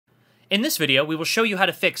In this video, we will show you how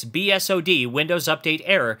to fix BSOD Windows Update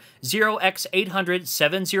Error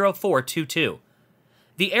 0x80070422.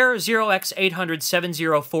 The error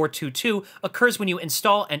 0x80070422 occurs when you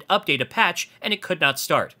install and update a patch and it could not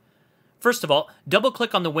start. First of all,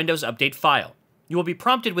 double-click on the Windows Update file. You will be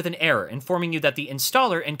prompted with an error informing you that the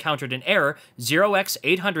installer encountered an error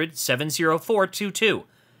 0x80070422.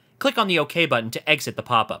 Click on the OK button to exit the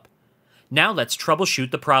pop-up. Now let's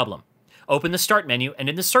troubleshoot the problem. Open the Start menu and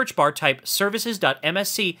in the search bar type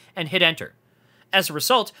services.msc and hit Enter. As a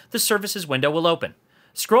result, the Services window will open.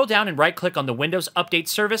 Scroll down and right-click on the Windows Update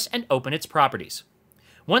service and open its properties.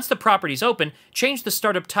 Once the properties open, change the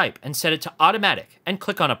startup type and set it to Automatic and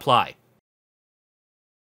click on Apply.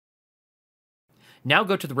 Now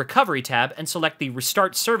go to the Recovery tab and select the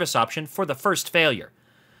Restart Service option for the first failure.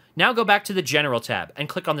 Now go back to the General tab and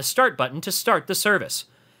click on the Start button to start the service.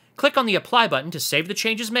 Click on the Apply button to save the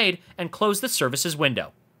changes made and close the Services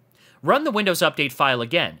window. Run the Windows Update file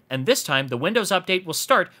again, and this time the Windows Update will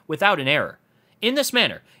start without an error. In this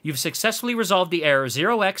manner, you've successfully resolved the error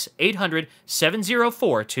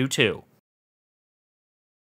 0x80070422.